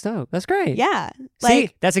 Oh, that's dope. That's great. Yeah.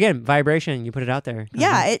 See, that's again, vibration. You put it out there.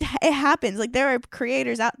 Yeah, it happens. Like there are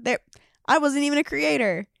creators out there. I wasn't even a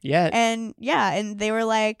creator. Yeah. And they were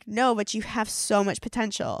like, no, but you have so much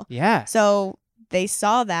potential. Yeah. So they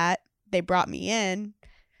saw that. They brought me in.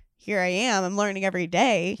 Here I am. I'm learning every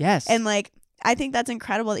day. Yes. And like, I think that's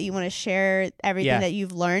incredible that you want to share everything that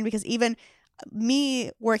you've learned, because even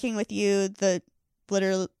me working with you, the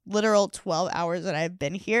literal 12 hours that I've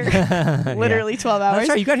been here, literally 12 hours. That's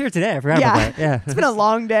right. You got here today. I forgot about that. Yeah. It's been a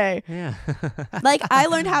long day. Yeah. Like I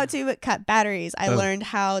learned how to cut batteries. I learned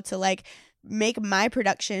how to like make my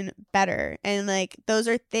production better, and like those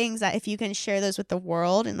are things that if you can share those with the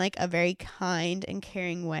world in like a very kind and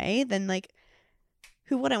caring way, then like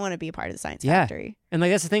who wouldn't want to be a part of the science factory? And like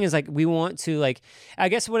that's the thing is like we want to like, I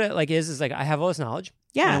guess what it like is like I have all this knowledge,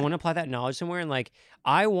 and I want to apply that knowledge somewhere, and like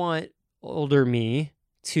I want older me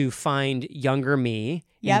to find younger me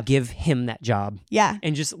and give him that job,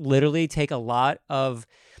 and just literally take a lot of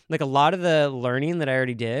the learning that I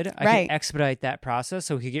already did, I can expedite that process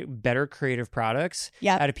so we could get better creative products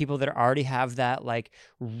out of people that already have that like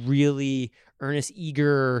really earnest,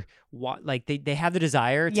 eager, like they have the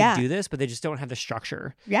desire to do this, but they just don't have the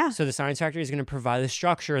structure. Yeah. So the Science Factory is going to provide the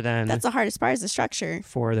structure then. That's the hardest part, is the structure.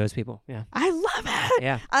 For those people. Yeah. I love it.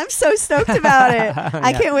 Yeah. I'm so stoked about it.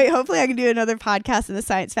 I can't wait. Hopefully I can do another podcast in the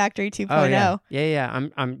Science Factory 2.0. Oh,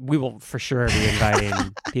 yeah. We will for sure be inviting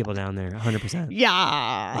people down there. 100%.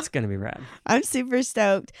 Yeah. It's going to be rad. I'm super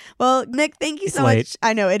stoked. Well, Nick, thank you so much.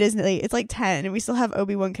 I know it is late. It's like 10 and we still have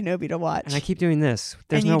Obi-Wan Kenobi to watch. And I keep doing this.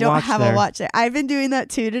 There's no watch there. And you don't have a watch there. I've been doing that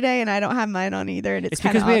too today, and I don't have mine on either. And it's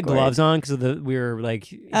because we had gloves on because we were like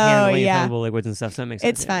handling flammable liquids and stuff. So that makes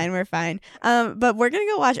sense. It's fine. We're fine. But we're gonna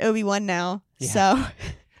go watch Obi-Wan now. Yeah. So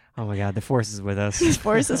Oh my God, the force is with us. The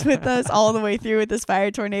force is with us all the way through with this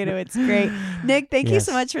fire tornado. It's great. Nick, thank you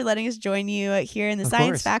so much for letting us join you here in the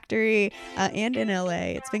Science Factory and in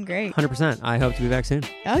LA. It's been great. 100%. I hope to be back soon.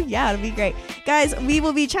 Oh yeah, it'll be great. Guys, we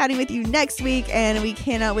will be chatting with you next week, and we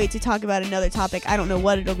cannot wait to talk about another topic. I don't know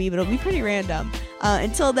what it'll be, but it'll be pretty random.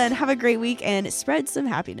 Until then, have a great week and spread some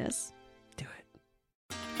happiness.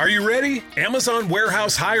 Are you ready? Amazon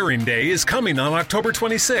Warehouse Hiring Day is coming on October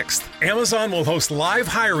 26th. Amazon will host live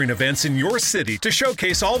hiring events in your city to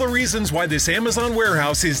showcase all the reasons why this Amazon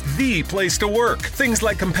warehouse is the place to work. Things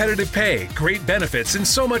like competitive pay, great benefits, and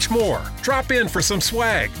so much more. Drop in for some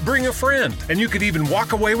swag, bring a friend, and you could even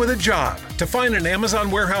walk away with a job. To find an Amazon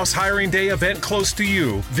Warehouse Hiring Day event close to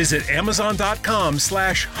you, visit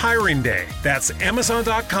amazon.com/hiring day. That's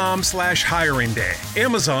amazon.com/hiring day.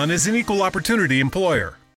 Amazon is an equal opportunity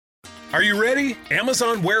employer. Are you ready?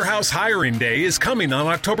 Amazon Warehouse Hiring Day is coming on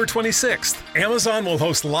October 26th. Amazon will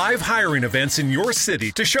host live hiring events in your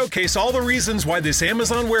city to showcase all the reasons why this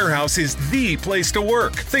Amazon warehouse is the place to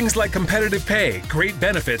work. Things like competitive pay, great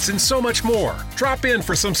benefits, and so much more. Drop in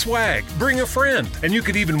for some swag, bring a friend, and you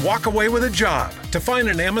could even walk away with a job. To find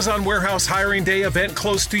an Amazon Warehouse Hiring Day event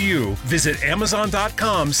close to you, visit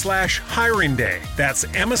amazon.com/hiring day. That's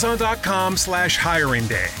amazon.com/hiring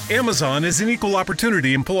day. Amazon is an equal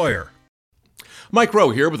opportunity employer. Mike Rowe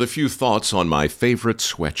here with a few thoughts on my favorite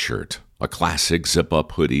sweatshirt, a classic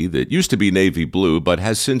zip-up hoodie that used to be navy blue but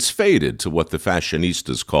has since faded to what the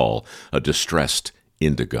fashionistas call a distressed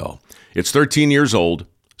indigo. It's 13 years old,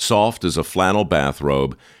 soft as a flannel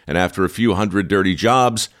bathrobe, and after a few hundred dirty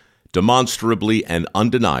jobs, demonstrably and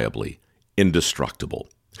undeniably indestructible.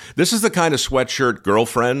 This is the kind of sweatshirt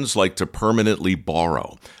girlfriends like to permanently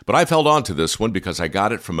borrow, but I've held on to this one because I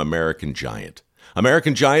got it from American Giant.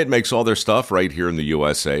 American Giant makes all their stuff right here in the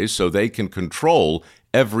USA so they can control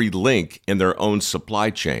every link in their own supply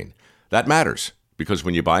chain. That matters because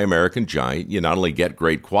when you buy American Giant, you not only get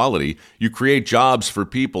great quality, you create jobs for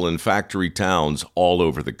people in factory towns all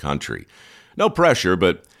over the country. No pressure,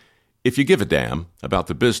 but if you give a damn about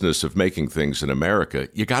the business of making things in America,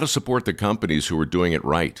 you got to support the companies who are doing it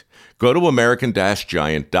right. Go to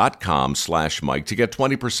american-giant.com/Mike to get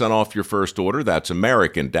 20% off your first order. That's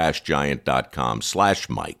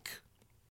american-giant.com/Mike.